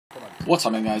What's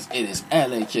up, guys? It is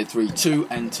LAKid32,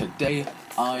 and today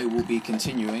I will be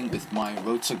continuing with my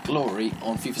Road to Glory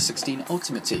on FIFA 16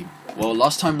 Ultimate Team. Well,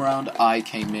 last time around I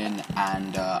came in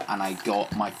and I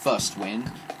got my first win,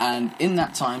 and in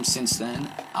that time since then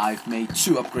I've made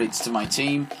 2 upgrades to my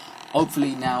team.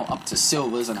 Hopefully now up to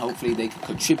silvers, and hopefully they can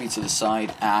contribute to the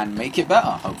side and make it better,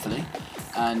 hopefully.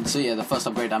 And so yeah, the first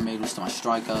upgrade I made was to my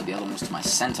striker, the other one was to my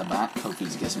centre back, hopefully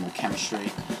to get some more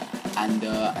chemistry. And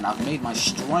I've made my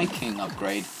striking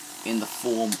upgrade in the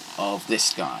form of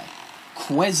this guy,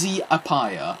 Kwesi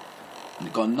Appiah.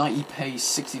 Got 90 pace,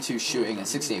 62 shooting, and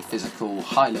 68 physical,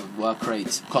 high level work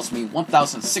rate. Cost me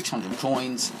 1,600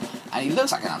 coins, and he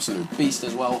looks like an absolute beast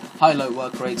as well. High low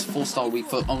work rates, 4-star weak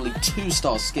foot, only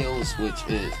 2-star skills, which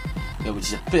is a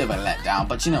bit of a letdown.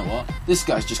 But you know what? This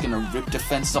guy's just gonna rip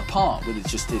defenses apart with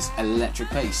just his electric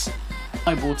pace.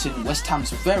 I brought in West Ham's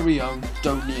very own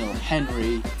Doniel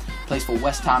Henry. Plays for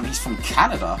West Ham. He's from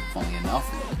Canada, funnily enough.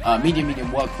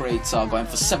 Medium work rates are going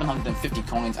for 750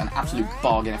 coins, an absolute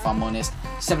bargain if I'm honest.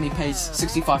 70 pace,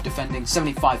 65 defending,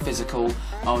 75 physical.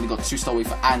 I only got 2-star weak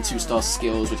foot and 2-star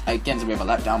skills, which again is a bit of a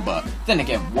letdown, but then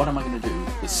again, what am I going to do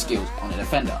with skills on a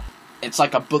defender? It's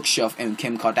like a bookshelf in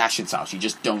Kim Kardashian's house, you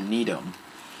just don't need them.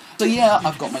 So yeah,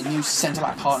 I've got my new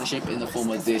centre-back partnership in the form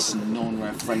of this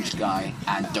non-rare French guy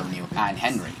and Doniel and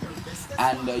Henry.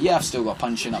 And yeah, I've still got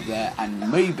punching up there, and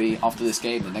maybe after this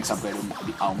game, the next upgrade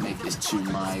I'll make is to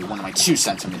one of my 2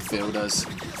 centre midfielders,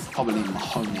 probably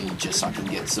Mahoney, just so I can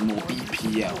get some more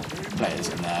BPL players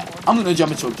in there. I'm gonna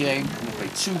jump into a game. I'm gonna play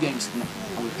 2 games. I'm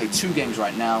gonna play 2 games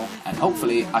right now, and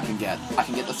hopefully I can get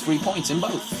the 3 points in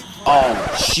both.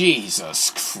 Oh Jesus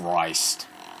Christ!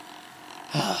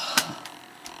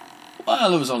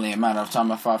 Well, it was only a matter of time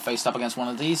before I faced up against one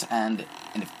of these, and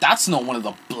if that's not one of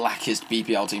the blackest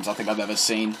BPL teams I think I've ever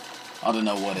seen, I don't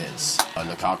know what is.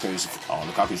 Lukaku's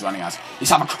running as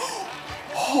he's having.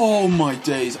 Oh my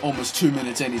days! Almost 2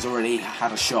 minutes in, he's already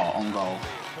had a shot on goal.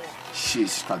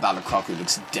 Jesus Christ, that Lukaku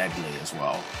looks deadly as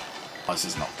well. Oh, this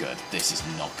is not good. This is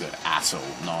not good at all.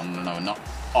 No, not.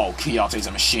 Oh, Kiyate's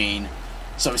a machine.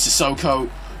 So it's Sissoko.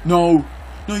 No,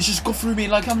 he's just got through me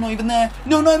like I'm not even there.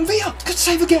 No, I'm Villa. Good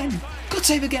save again.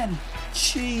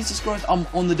 Jesus Christ, I'm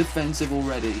on the defensive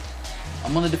already.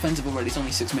 It's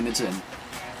only 6 minutes in.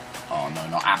 Oh no,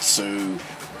 not Atsu.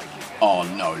 Oh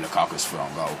no, Lukaku's through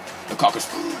on goal.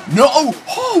 No!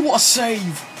 Oh, what a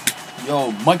save!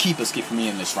 Yo, my keeper's keeping me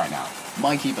in this right now.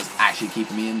 My keeper's actually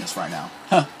keeping me in this right now.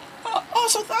 Huh. Oh,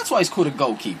 so that's why he's called a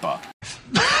goalkeeper.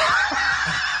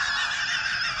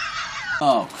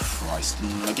 Oh Christ,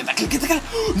 look at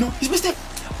that. No, he's missed it.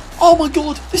 Oh my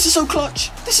god, this is so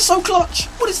clutch.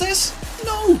 What is this?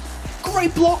 No,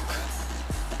 great block.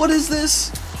 What is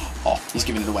this? Oh, he's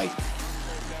giving it away.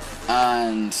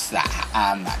 And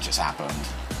that just happened.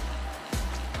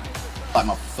 Like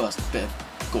my first bit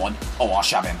of, go on. Oh,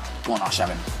 Arshavin. Go on,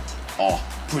 Arshavin. Oh,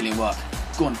 brilliant work.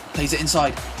 Go on, plays it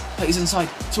inside.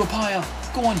 To Appiah.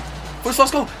 Go on. For his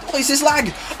first goal. Oh, is this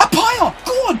lag? Appiah,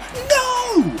 go on.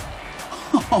 No!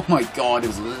 Oh my god, it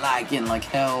was lagging like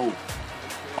hell.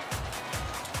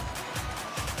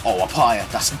 Oh, Appiah,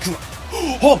 that's good.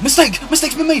 Oh, mistake's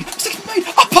been made.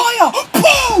 Appiah,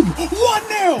 boom,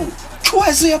 1-0.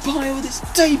 Kwesi Appiah with his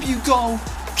debut goal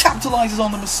capitalises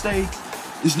on the mistake.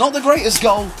 It's not the greatest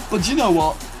goal, but you know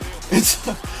what? It's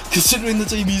considering the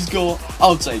team he's got,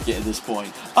 I'll take it at this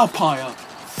point. Appiah,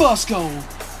 first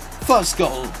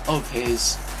goal of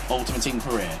his Ultimate Team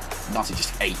career. Nutty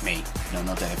just ate me. No,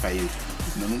 not DFAU.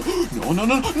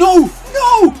 No!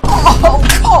 Oh,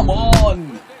 come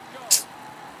on!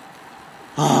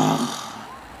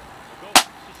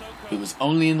 He was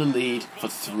only in the lead for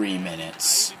 3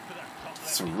 minutes.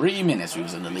 3 minutes he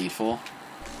was in the lead for.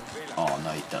 Oh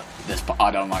no,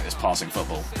 I don't like this passing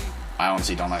football. I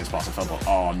honestly don't like this passing football.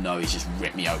 Oh no, he's just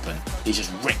ripped me open.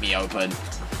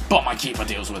 But my keeper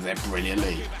deals with it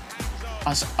brilliantly.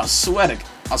 I swear to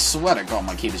God,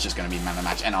 my keeper's just going to be man of the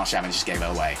match, and Arshavin just gave it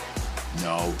away.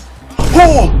 No.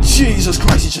 Oh, Jesus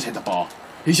Christ, he just hit the bar.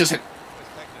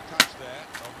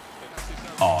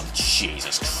 Oh,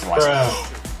 Jesus Christ.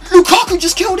 Lukaku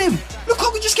just killed him.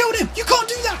 You can't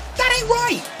do that. That ain't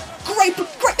right. Great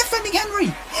defending,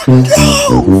 Henry.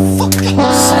 No! For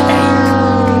God's sake.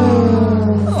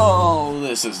 Oh,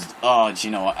 this is... Oh, do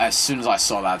you know what? As soon as I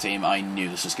saw that team, I knew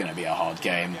this was going to be a hard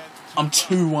game. I'm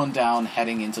 2-1 down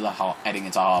heading into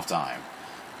half time.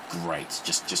 Great.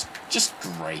 Just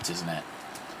great, isn't it?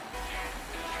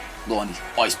 Go on.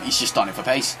 Oh, he's just starting for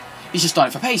pace. He's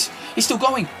still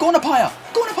going. Go on, Appiah.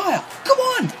 Come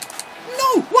on.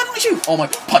 No, why don't I shoot? Oh my,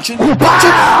 punching. What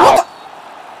the?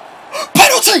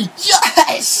 Penalty!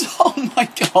 Yes! Oh my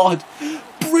god.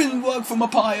 brilliant work from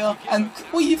Apaya. And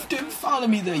what are you doing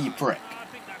fouling me there, you prick?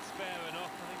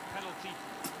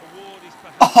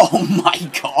 Oh my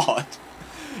god.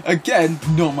 Again,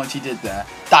 not much he did there.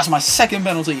 That's my second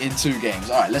penalty in 2 games.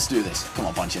 Alright, let's do this. Come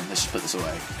on, punch in. Let's just put this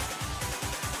away.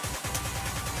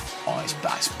 Oh,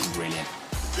 that's brilliant.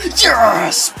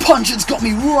 Yes! Punching's got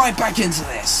me right back into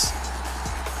this.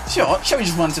 Sure, shall we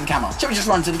just run to the camera? Shall we just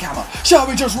run to the camera? Shall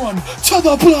we just run to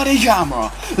the bloody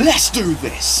camera? Let's do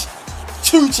this.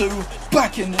 2-2,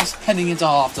 back in this, heading into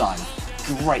half-time.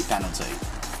 Great penalty.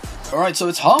 Alright, so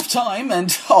it's half-time,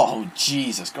 and oh,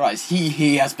 Jesus Christ,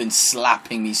 he has been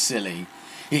slapping me silly.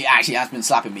 He actually has been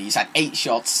slapping me. He's had 8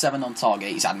 shots, 7 on target,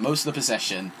 he's had most of the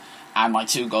possession, and my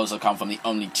 2 goals have come from the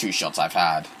only 2 shots I've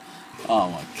had. Oh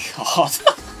my god.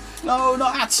 No,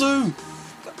 not Atsu!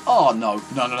 Oh no,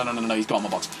 no, he's got in my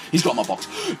box. He's got in my box.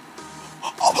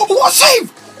 Oh, what a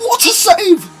save! What a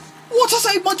save! What a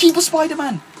save! My keeper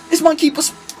Spider-Man! It's my keeper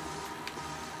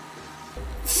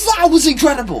That was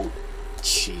incredible!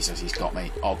 Jesus, he's got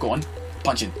me. Oh, go on.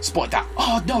 Punch in. Spot that.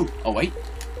 Oh, no. Oh, wait.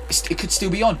 It could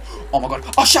still be on. Oh, my God.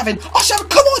 Oh, Shavin. Oh, Shavin.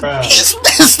 Come on. He's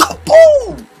missed the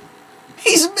ball.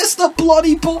 He's missed the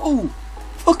bloody ball.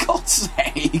 For God's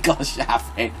sake. Oh,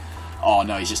 Shavin. Oh,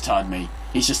 no. He's just turned me.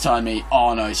 He's just turned me.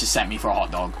 Oh, no. He's just sent me for a hot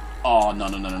dog. Oh, no.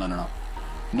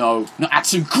 No,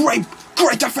 Atsu. Great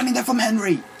defending there from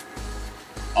Henry.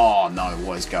 Oh, no.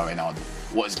 What is going on?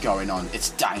 What is going on?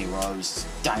 It's Danny Rose.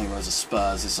 Danny Rose of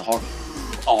Spurs. This is horrible.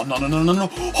 Oh, no.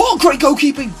 Oh, great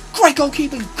goalkeeping. Great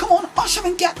goalkeeping. Come on. I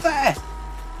shouldn't get there.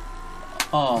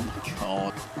 Oh, my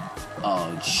God.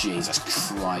 Oh, Jesus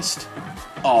Christ.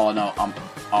 Oh, no. I'm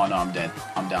dead.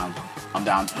 I'm down.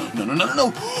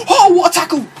 No. Oh, what a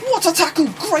tackle. What a tackle.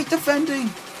 Great defending.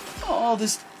 Oh,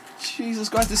 Jesus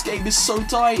Christ. This game is so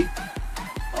tight.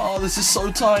 Oh, this is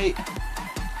so tight.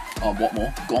 Oh, what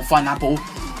more? Go on, find that ball.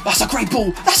 That's a great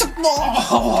ball. That's a...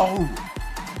 No!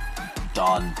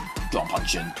 Done. Go on,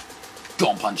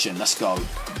 punch in. Let's go.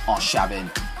 Oh, Shavin.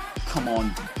 Come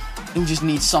on. It'll just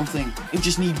need something. It'll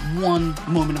just need one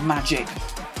moment of magic.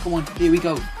 Come on. Here we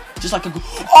go. Just like a...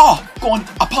 Oh! Go on.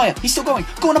 Apaya. He's still going.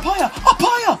 Go on, Apaya.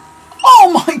 Apaya!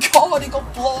 Oh, my God. He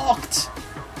got blocked.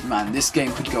 Man, this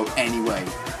game could go any way.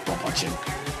 Go on, punch in.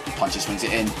 Puncher swings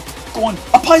it in. Go on.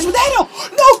 Apaya's with the header.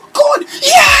 No! Go on.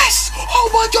 Yes! Oh,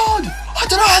 my God. I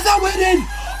don't know how that went in.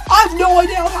 I have no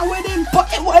idea how that went in,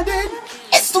 but it went in.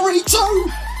 It's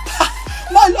 3-2.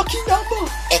 My lucky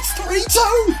number. It's 3-2.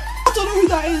 I don't know who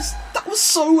that is. That was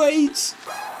so AIDS.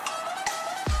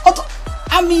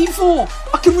 And me 4.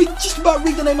 I can just about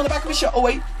read the name on the back of his shirt. Oh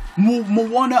wait,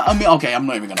 Moana. Okay, I'm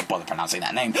not even gonna bother pronouncing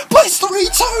that name. But it's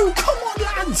 3-2. Come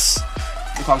on, lads.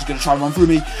 Lukaku's gonna try and run through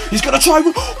me. He's gonna try.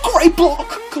 Great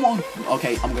block. Come on.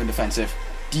 Okay, I'm going defensive.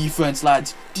 Defense,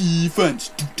 lads.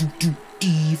 Defense.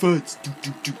 Defense.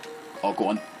 Oh, go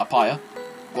on. Apaya.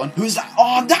 Go on. Who is that?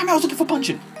 Oh, damn it. I was looking for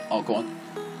punching. Oh, go on.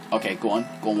 Okay, go on.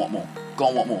 Go on, what more? Go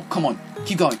on, what more? Come on.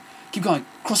 Keep going. Keep going.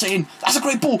 Cross it in. That's a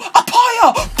great ball.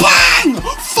 Apaya. Bang.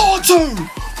 4-2.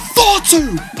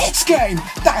 4-2. It's game.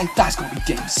 That's going to be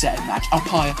game, set, and match.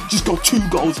 Apaya just got 2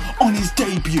 goals on his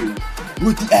debut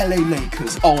with the LA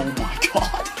Lakers. Oh, my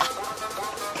God.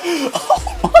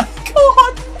 Oh, my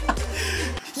God.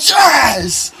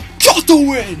 Yes. Got the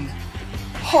win.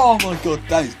 Oh my God,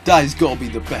 that has got to be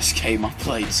the best game I've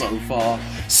played so far.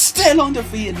 Still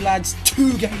undefeated, lads,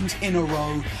 2 games in a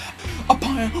row.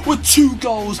 Apaya with 2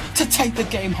 goals to take the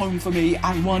game home for me,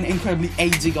 and one incredibly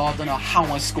AIDS I don't know how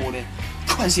I scored it.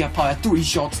 Kwesi Apaya, 3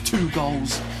 shots, 2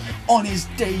 goals on his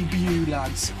debut,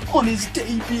 lads, on his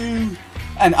debut.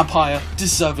 And Apaya,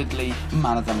 deservedly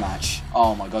man of the match.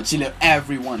 Oh my God, see, look,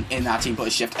 everyone in that team put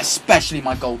a shift, especially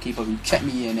my goalkeeper who kept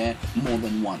me in here more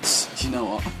than once. Do you know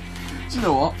what?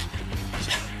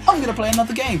 I'm going to play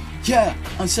another game. Yeah,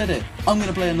 I said it. I'm going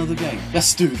to play another game.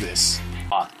 Let's do this.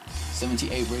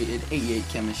 78 rated, 88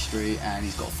 chemistry, and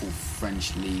he's got a full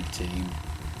French league team.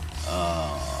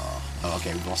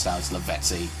 Okay, we've lost out. It's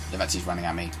Lavezzi. Lavezzi's running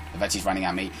at me.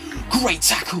 Great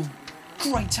tackle,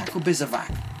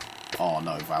 Bizovac. Oh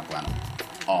no, Valbuena.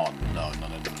 Oh no.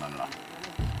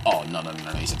 Oh no.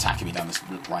 He's attacking me down this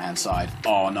right-hand side.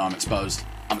 Oh no, I'm exposed.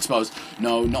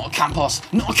 No, not a Campos.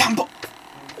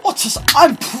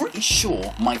 I'm pretty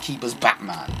sure my keeper's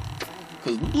Batman.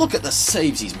 Because look at the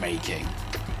saves he's making.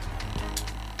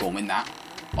 Go on, win that.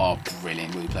 Oh,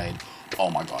 brilliant, really played. Oh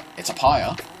my God, it's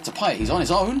Apaya. He's on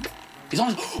his own.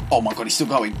 Oh my God, he's still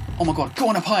going. Oh my God, go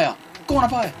on Apaya.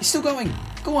 He's still going.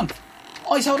 Go on.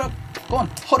 Oh, he's held up. Go on,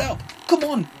 hold up. Come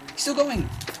on, he's still going.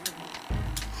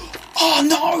 Oh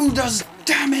no,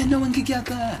 damn it, no one could get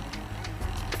there.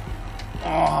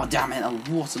 Oh, damn it,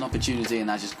 what an opportunity, and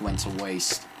that just went to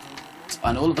waste.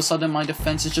 and all of a sudden my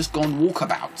defense has just gone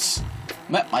walkabouts.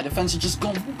 My defense has just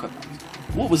gone walkabouts.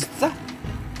 What was that?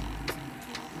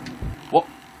 What?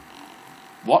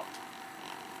 What?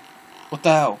 What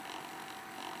the hell?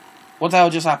 What the hell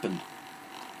just happened?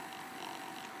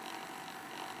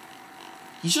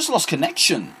 You just lost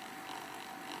connection.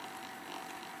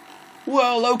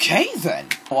 Well, okay then.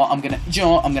 Well, I'm gonna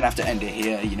have to end it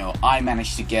here. You know, I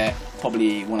managed to get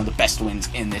probably one of the best wins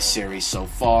in this series so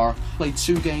far. Played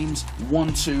 2 games,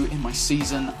 won 2 in my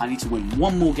season. I need to win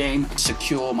 1 more game,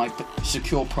 secure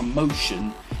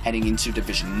promotion heading into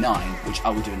Division 9, which I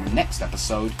will do in the next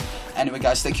episode. Anyway,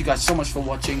 guys, thank you guys so much for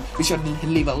watching. Be sure to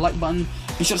leave a like button.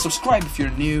 Be sure to subscribe if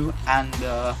you're new. And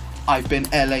I've been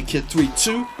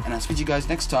LAKid32, and I'll speak to you guys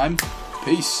next time.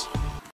 Peace.